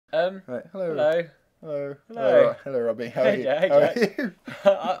Right. Hello. Hello. Hello. Hello. Hello, Robbie. How are Hey, you? Jack. How are you?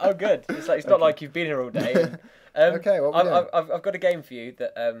 I'm good. It's like not like you've been here all day. Okay, what we doing? I've got a game for you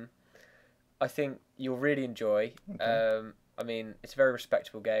that I think you'll really enjoy. Okay. I mean, it's a very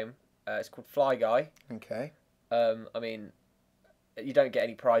respectable game. It's called Fly Guy. Okay. I mean, you don't get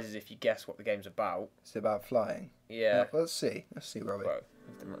any prizes if you guess what the game's about. It's about flying. Yeah. Let's see. Let's see, Robbie. Well,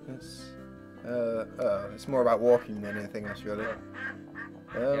 It's more about walking than anything else, really.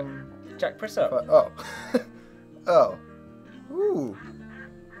 Jack, press up. Oh. Oh. Ooh.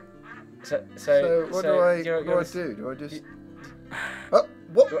 So what do I do? Do I just? Oh,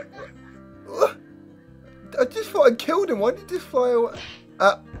 what? I just thought I killed him. Why did he just fly away?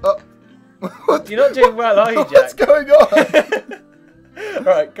 What? You're not doing well, are you, Jack? What's going on?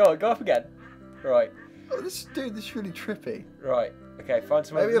 Right, go on, go up again. Right. Oh, this is really trippy. Right. Okay, find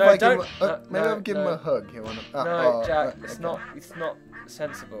someone. Maybe I'll give him a hug. No, Jack, it's not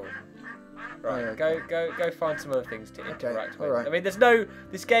sensible. Right, okay. go find some other things to interact with. alright. I mean,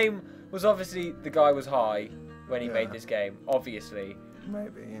 this game was obviously, the guy was high when he made this game, obviously.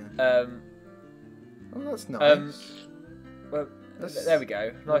 Maybe, yeah. Oh, that's nice. Well, there we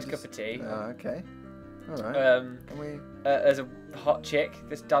go. Nice cup of tea. Okay. Alright. Can we... There's a hot chick.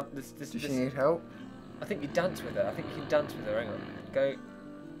 Does she need help? I think you dance with her. I think you can dance with her. Hang on. Go.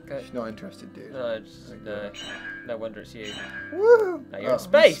 She's not interested, dude. No, no wonder it's you. Woo! Now you're in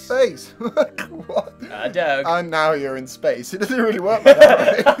space. Space. What? Doug. And now you're in space. It doesn't really work like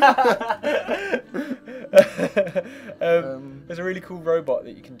that, right? There's a really cool robot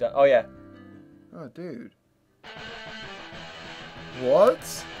that you can do. Oh yeah. Oh, dude. What?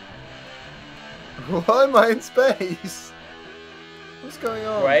 Why am I in space? What's going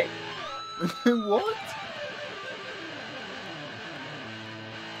on? Wait. What?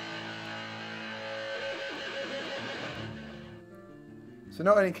 So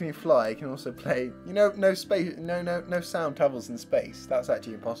not only can you fly, you can also play. You know, no sound travels in space. That's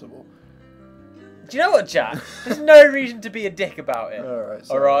actually impossible. Do you know what, Jack? There's no reason to be a dick about it. Alright.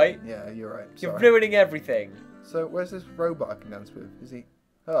 All right. Yeah, you're right. You're ruining everything. So where's this robot I can dance with? Is he?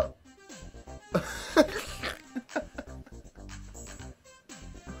 Oh.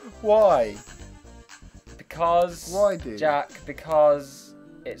 Why? Because. Why, dude? Jack, because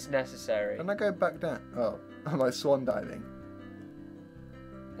it's necessary. Can I go back down? Oh, I'm like swan diving.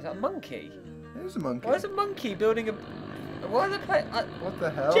 Is that a monkey? It is a monkey. Why is a monkey building a... Why are they playing... What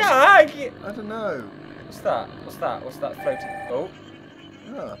the hell? Jack! I don't know. What's that? What's that? What's that floating... Oh.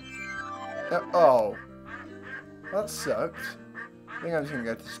 Oh. That sucked. I think I'm just going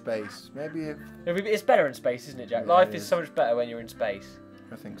to go to space. Maybe if... It's better in space, isn't it, Jack? Yeah, Life is so much better when you're in space.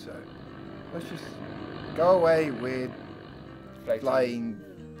 I think so. Let's just... Go away, weird flying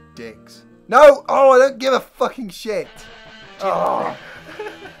dicks. No! Oh, I don't give a fucking shit! Oh.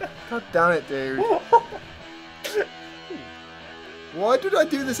 God damn it, dude. Why did I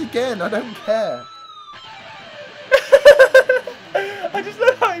do this again? I don't care. I just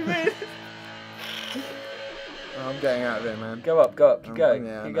love how you made Oh, I'm getting out of here, man. Go up, keep going,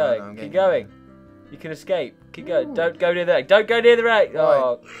 keep going, keep going. You can escape, keep going. Don't go near the egg, don't go near the egg.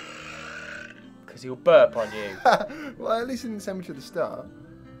 Oh. Because he'll burp on you. Well, at least he didn't send me to the start.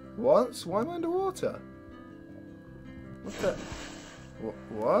 What? Why am I underwater? What the...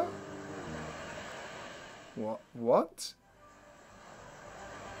 What? What?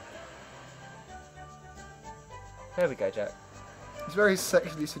 There we go, Jack. It's very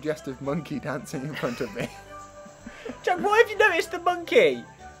sexually suggestive monkey dancing in front of me. Jack, why have you noticed the monkey?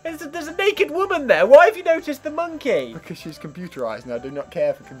 There's a naked woman there. Why have you noticed the monkey? Because she's computerized and I do not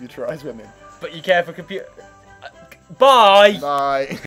care for computerized women. But you care for computer... Bye! Bye.